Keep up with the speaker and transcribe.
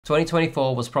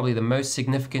2024 was probably the most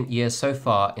significant year so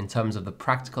far in terms of the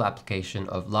practical application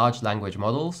of large language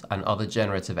models and other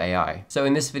generative AI. So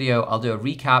in this video, I'll do a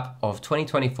recap of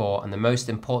 2024 and the most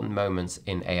important moments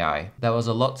in AI. There was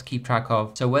a lot to keep track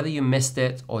of, so whether you missed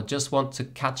it or just want to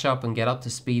catch up and get up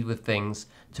to speed with things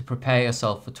to prepare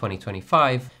yourself for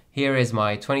 2025, here is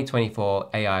my 2024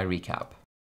 AI recap.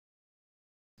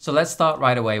 So let's start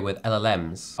right away with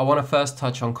LLMs. I want to first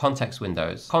touch on context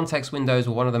windows. Context windows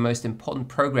were one of the most important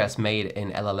progress made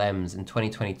in LLMs in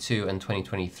 2022 and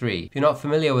 2023. If you're not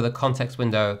familiar with a context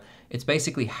window, it's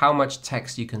basically how much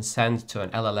text you can send to an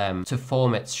LLM to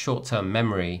form its short-term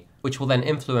memory, which will then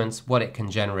influence what it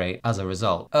can generate as a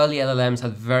result. Early LLMs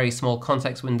had very small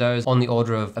context windows on the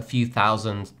order of a few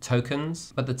thousand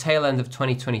tokens, but the tail end of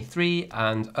 2023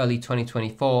 and early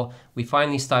 2024, we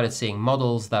finally started seeing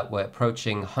models that were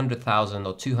approaching 100,000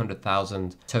 or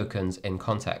 200,000 tokens in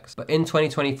context. But in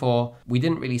 2024, we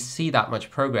didn't really see that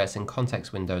much progress in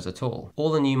context windows at all.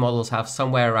 All the new models have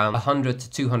somewhere around 100 to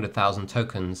 200,000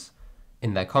 tokens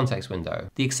in their context window.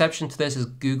 The exception to this is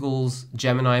Google's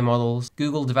Gemini models.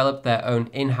 Google developed their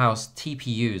own in-house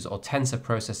TPUs or tensor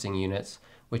processing units,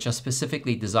 which are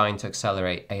specifically designed to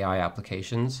accelerate AI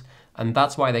applications. And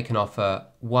that's why they can offer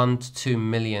 1 to 2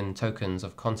 million tokens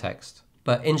of context.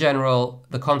 But in general,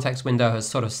 the context window has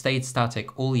sort of stayed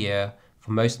static all year for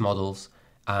most models,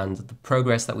 and the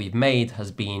progress that we've made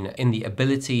has been in the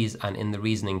abilities and in the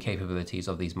reasoning capabilities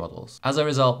of these models. As a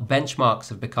result, benchmarks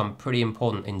have become pretty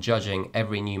important in judging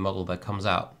every new model that comes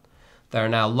out. There are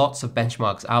now lots of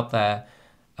benchmarks out there.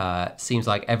 Seems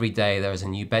like every day there is a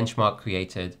new benchmark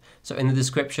created. So in the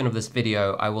description of this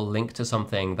video, I will link to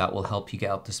something that will help you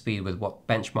get up to speed with what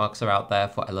benchmarks are out there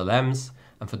for LLMs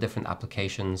and for different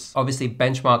applications. Obviously,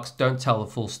 benchmarks don't tell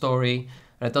the full story.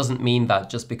 And it doesn't mean that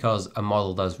just because a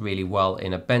model does really well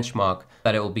in a benchmark,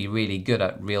 that it will be really good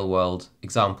at real-world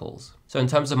examples. So in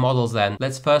terms of models then,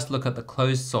 let's first look at the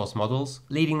closed source models.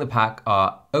 Leading the pack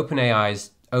are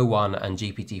OpenAI's o1 and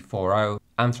GPT-4o,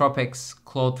 Anthropic's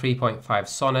Claude 3.5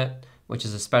 Sonnet, which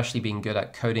has especially been good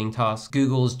at coding tasks,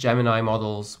 Google's Gemini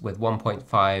models with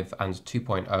 1.5 and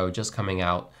 2.0 just coming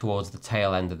out towards the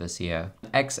tail end of this year.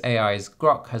 xAI's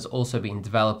Grok has also been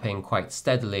developing quite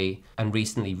steadily and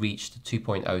recently reached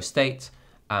 2.0 state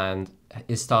and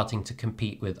is starting to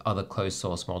compete with other closed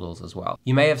source models as well.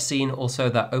 You may have seen also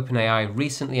that OpenAI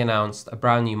recently announced a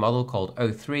brand new model called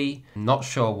O3. Not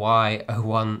sure why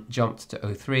O1 jumped to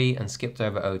O3 and skipped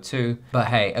over O2, but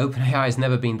hey, OpenAI has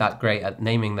never been that great at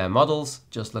naming their models.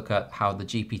 Just look at how the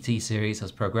GPT series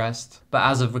has progressed. But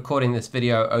as of recording this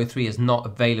video, O3 is not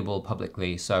available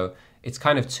publicly, so it's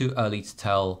kind of too early to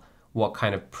tell what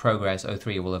kind of progress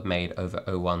O3 will have made over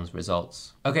O1's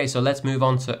results. Okay, so let's move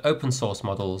on to open source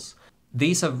models.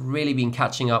 These have really been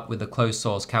catching up with the closed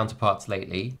source counterparts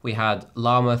lately. We had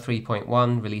Llama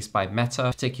 3.1 released by Meta,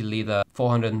 particularly the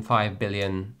 405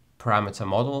 billion parameter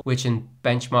model, which in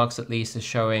benchmarks at least is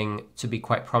showing to be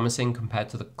quite promising compared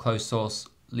to the closed source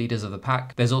leaders of the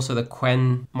pack. There's also the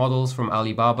Qwen models from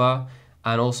Alibaba,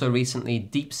 and also recently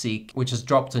DeepSeek, which has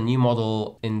dropped a new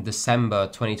model in December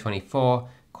 2024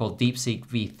 called DeepSeek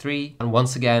v3, and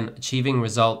once again achieving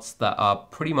results that are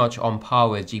pretty much on par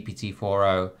with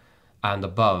GPT-4o and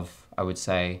above, I would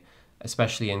say,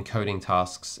 especially in coding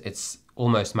tasks. It's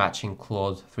almost matching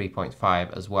Claude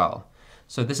 3.5 as well.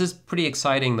 So this is pretty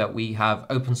exciting that we have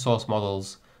open source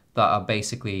models that are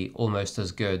basically almost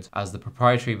as good as the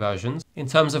proprietary versions. In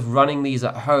terms of running these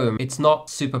at home, it's not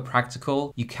super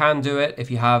practical. You can do it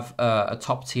if you have a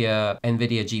top tier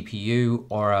NVIDIA GPU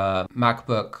or a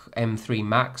MacBook M3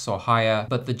 Max or higher,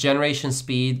 but the generation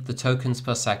speed, the tokens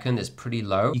per second is pretty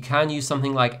low. You can use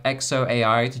something like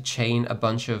XOAI to chain a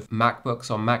bunch of MacBooks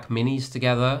or Mac Minis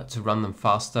together to run them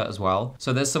faster as well.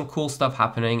 So there's some cool stuff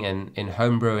happening in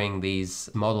homebrewing these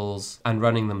models and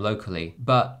running them locally.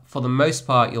 But for the most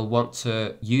part, you'll want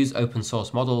to use open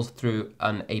source models through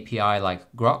an API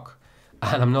like Grok.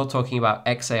 And I'm not talking about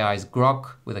xAI's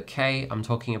Grok with a K, I'm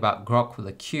talking about Grok with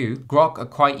a Q. Grok are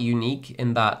quite unique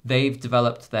in that they've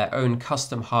developed their own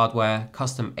custom hardware,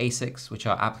 custom ASICs, which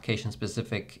are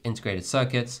application-specific integrated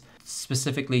circuits,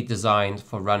 specifically designed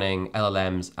for running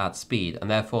LLMs at speed.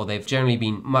 And therefore, they've generally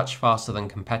been much faster than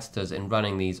competitors in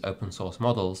running these open source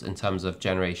models in terms of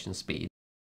generation speed.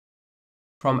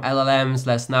 From LLMs,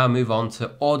 let's now move on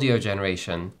to audio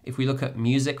generation. If we look at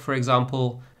music, for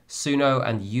example, Suno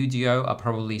and Udio are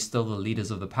probably still the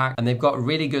leaders of the pack, and they've got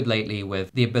really good lately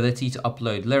with the ability to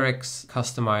upload lyrics,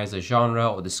 customize a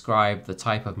genre, or describe the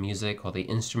type of music or the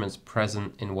instruments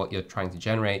present in what you're trying to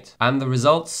generate. And the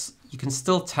results You can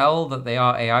still tell that they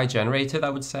are AI generated, I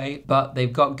would say, but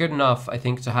they've got good enough, I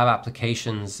think, to have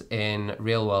applications in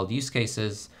real world use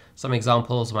cases. Some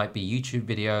examples might be YouTube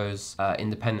videos,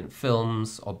 independent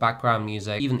films, or background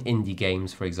music. Even indie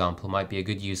games, for example, might be a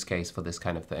good use case for this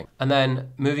kind of thing. And then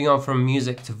moving on from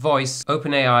music to voice,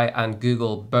 OpenAI and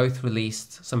Google both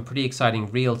released some pretty exciting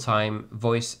real-time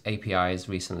voice APIs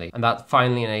recently. And that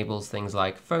finally enables things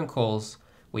like phone calls,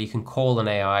 where you can call an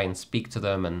AI and speak to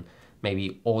them and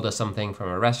maybe order something from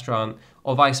a restaurant,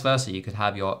 or vice versa. You could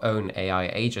have your own AI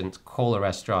agent call a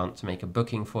restaurant to make a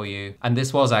booking for you. And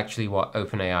this was actually what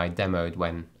OpenAI demoed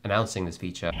when announcing this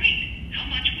feature. How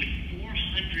much would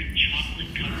 400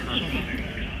 chocolate-covered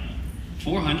strawberries cost?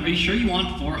 400? Are you sure you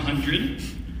want 400?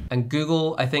 And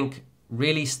Google, I think,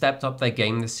 really stepped up their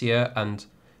game this year and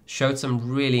showed some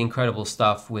really incredible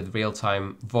stuff with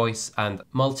real-time voice and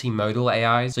multimodal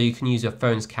AI. So you can use your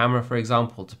phone's camera, for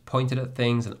example, to point it at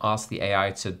things and ask the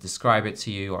AI to describe it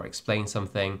to you or explain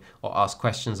something or ask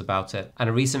questions about it. And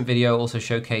a recent video also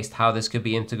showcased how this could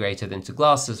be integrated into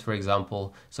glasses, for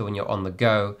example. So when you're on the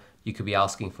go, you could be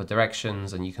asking for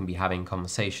directions and you can be having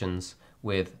conversations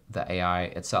with the AI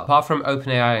itself. Apart from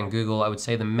OpenAI and Google, I would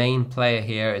say the main player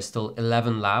here is still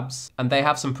 11 Labs, and they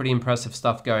have some pretty impressive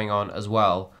stuff going on as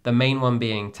well. The main one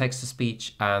being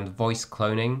text-to-speech and voice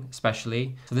cloning,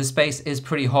 especially. So this space is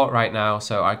pretty hot right now,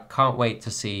 so I can't wait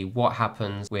to see what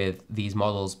happens with these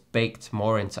models baked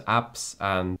more into apps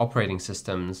and operating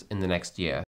systems in the next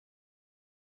year.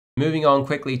 Moving on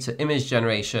quickly to image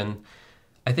generation,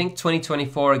 I think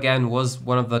 2024 again was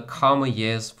one of the calmer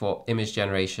years for image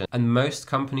generation, and most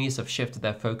companies have shifted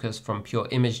their focus from pure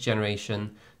image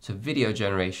generation to video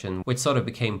generation, which sort of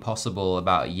became possible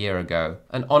about a year ago.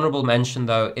 An honorable mention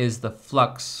though is the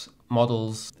Flux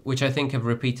models, which I think have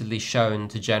repeatedly shown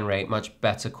to generate much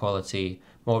better quality,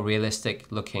 more realistic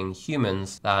looking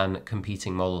humans than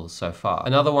competing models so far.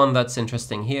 Another one that's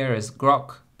interesting here is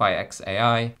Grok by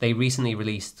xAI. They recently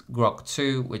released Grok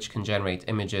 2, which can generate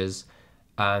images,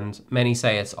 and many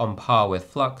say it's on par with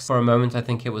Flux. For a moment, I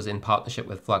think it was in partnership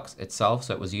with Flux itself,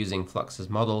 so it was using Flux's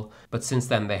model, but since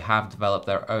then they have developed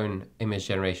their own image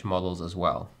generation models as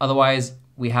well. Otherwise,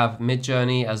 we have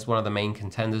Midjourney as one of the main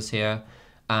contenders here,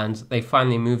 and they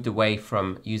finally moved away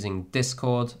from using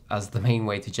Discord as the main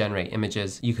way to generate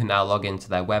images. You can now log into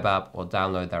their web app or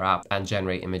download their app and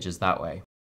generate images that way.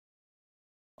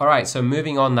 All right, so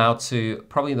moving on now to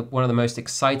probably one of the most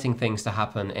exciting things to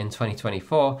happen in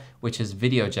 2024, which is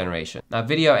video generation. Now,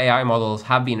 video AI models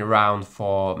have been around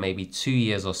for maybe 2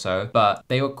 years or so, but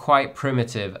they were quite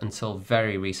primitive until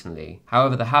very recently.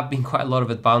 However, there have been quite a lot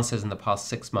of advances in the past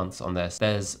 6 months on this.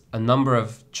 There's a number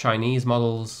of Chinese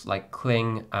models like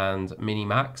Kling and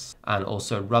Minimax, and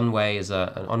also Runway is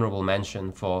an honorable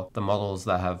mention for the models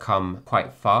that have come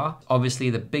quite far.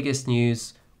 Obviously, the biggest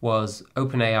news was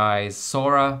OpenAI's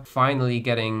Sora finally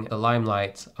getting the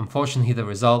limelight. Unfortunately, the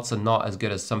results are not as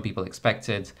good as some people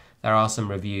expected. There are some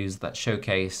reviews that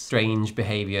showcase strange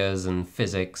behaviors and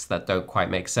physics that don't quite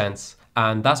make sense.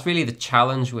 And that's really the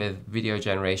challenge with video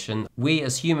generation. We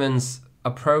as humans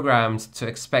are programmed to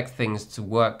expect things to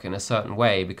work in a certain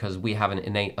way because we have an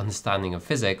innate understanding of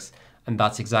physics. And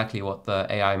that's exactly what the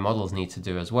AI models need to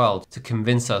do as well, to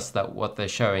convince us that what they're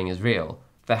showing is real.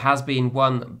 There has been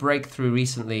one breakthrough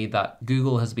recently that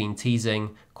Google has been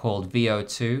teasing called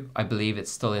VO2. I believe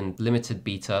it's still in limited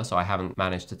beta, so I haven't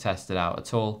managed to test it out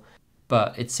at all.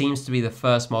 But it seems to be the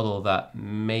first model that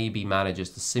maybe manages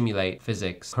to simulate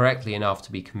physics correctly enough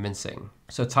to be convincing.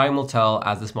 So time will tell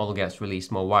as this model gets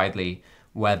released more widely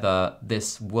whether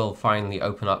this will finally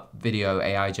open up video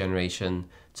AI generation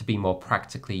to be more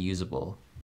practically usable.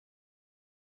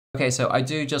 Okay, so I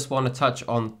do just want to touch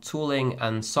on tooling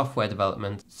and software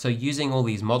development. So using all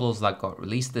these models that got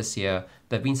released this year,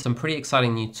 there have been some pretty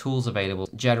exciting new tools available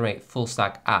to generate full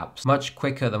stack apps much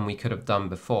quicker than we could have done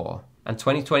before. And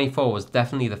 2024 was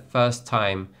definitely the first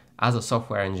time as a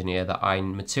software engineer that I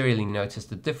materially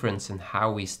noticed a difference in how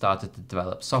we started to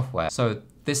develop software. So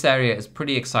this area is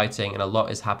pretty exciting and a lot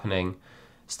is happening,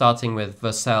 starting with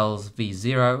Vercel's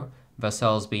V0.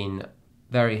 Vercel's been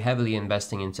very heavily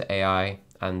investing into AI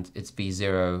and its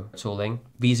V0 tooling.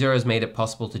 V0 has made it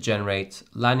possible to generate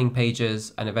landing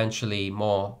pages and eventually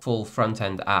more full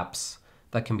front-end apps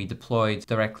that can be deployed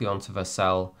directly onto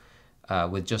Vercel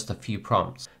with just a few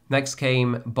prompts. Next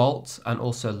came Bolt and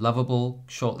also Lovable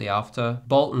shortly after.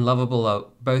 Bolt and Lovable are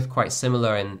both quite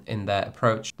similar in their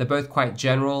approach. They're both quite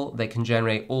general. They can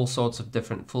generate all sorts of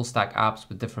different full stack apps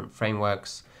with different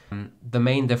frameworks. The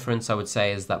main difference I would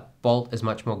say is that Bolt is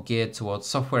much more geared towards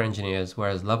software engineers,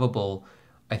 whereas Lovable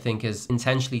I think, is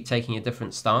intentionally taking a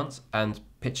different stance and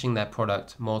pitching their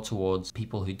product more towards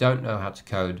people who don't know how to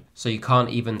code, so you can't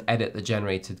even edit the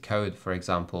generated code, for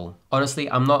example. Honestly,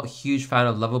 I'm not a huge fan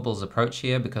of Lovable's approach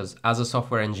here because as a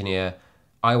software engineer,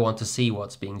 I want to see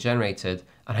what's being generated,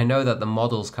 and I know that the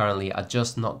models currently are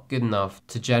just not good enough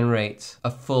to generate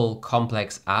a full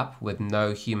complex app with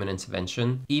no human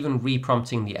intervention. Even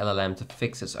reprompting the LLM to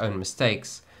fix its own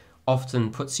mistakes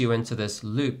often puts you into this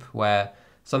loop where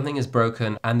something is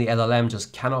broken and the LLM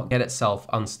just cannot get itself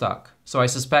unstuck. So I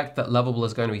suspect that Lovable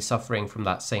is going to be suffering from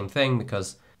that same thing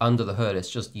because under the hood it's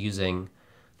just using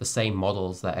the same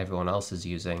models that everyone else is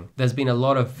using. There's been a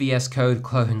lot of VS Code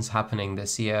clones happening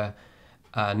this year,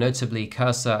 notably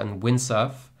Cursor and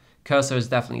Windsurf. Cursor is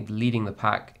definitely leading the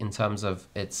pack in terms of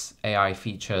its AI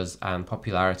features and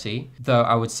popularity, though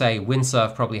I would say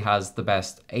Windsurf probably has the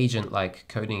best agent-like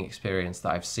coding experience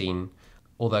that I've seen,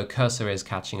 although Cursor is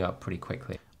catching up pretty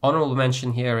quickly. Honorable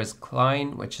mention here is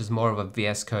Klein, which is more of a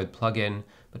VS Code plugin,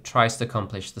 but tries to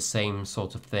accomplish the same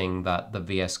sort of thing that the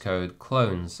VS Code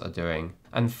clones are doing.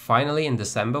 And finally, in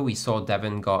December, we saw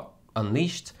Devin got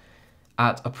unleashed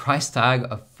at a price tag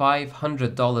of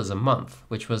 $500 a month,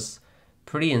 which was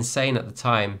pretty insane at the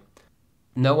time.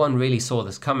 No one really saw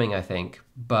this coming, I think,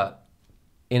 but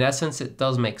in essence, it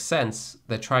does make sense.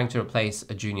 They're trying to replace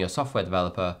a junior software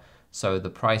developer, so the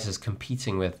price is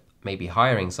competing with maybe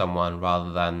hiring someone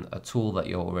rather than a tool that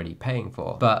you're already paying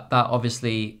for. But that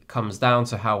obviously comes down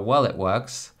to how well it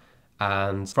works.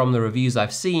 And from the reviews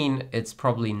I've seen, it's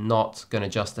probably not going to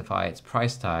justify its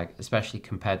price tag, especially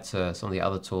compared to some of the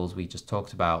other tools we just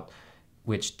talked about,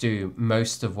 which do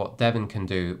most of what Devin can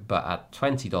do, but at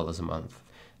 $20 a month.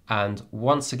 And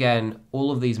once again,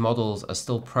 all of these models are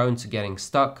still prone to getting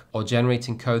stuck or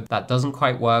generating code that doesn't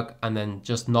quite work and then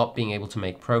just not being able to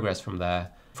make progress from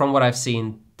there. From what I've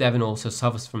seen, Devin also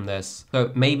suffers from this.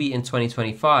 So maybe in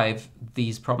 2025,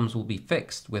 these problems will be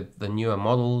fixed with the newer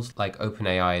models like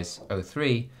OpenAI's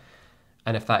O3.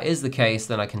 And if that is the case,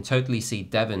 then I can totally see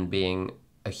Devin being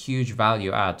a huge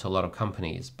value add to a lot of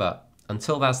companies. But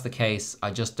until that's the case,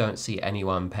 I just don't see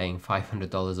anyone paying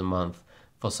 $500 a month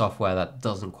for software that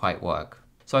doesn't quite work.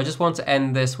 So I just want to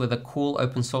end this with a cool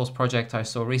open source project I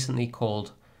saw recently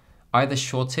called either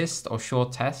Shortist or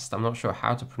Shortest, I'm not sure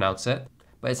how to pronounce it,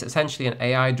 but it's essentially an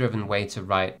AI-driven way to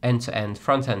write end-to-end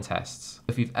front-end tests.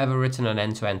 If you've ever written an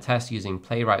end-to-end test using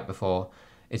Playwright before,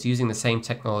 it's using the same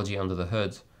technology under the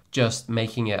hood, just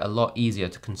making it a lot easier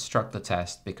to construct the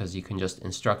test because you can just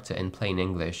instruct it in plain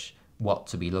English what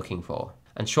to be looking for.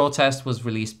 And Shortest was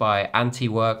released by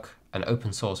Antiwork, an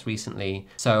open source recently,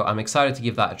 so I'm excited to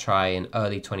give that a try in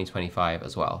early 2025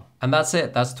 as well. And that's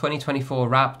it, that's 2024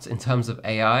 wrapped in terms of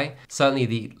AI. Certainly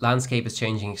the landscape is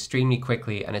changing extremely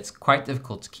quickly and it's quite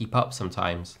difficult to keep up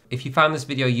sometimes. If you found this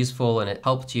video useful and it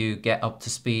helped you get up to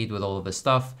speed with all of this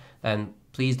stuff, then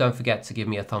please don't forget to give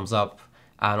me a thumbs up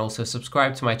and also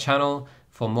subscribe to my channel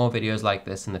for more videos like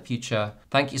this in the future.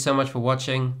 Thank you so much for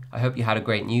watching. I hope you had a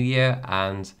great new year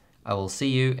and I will see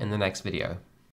you in the next video.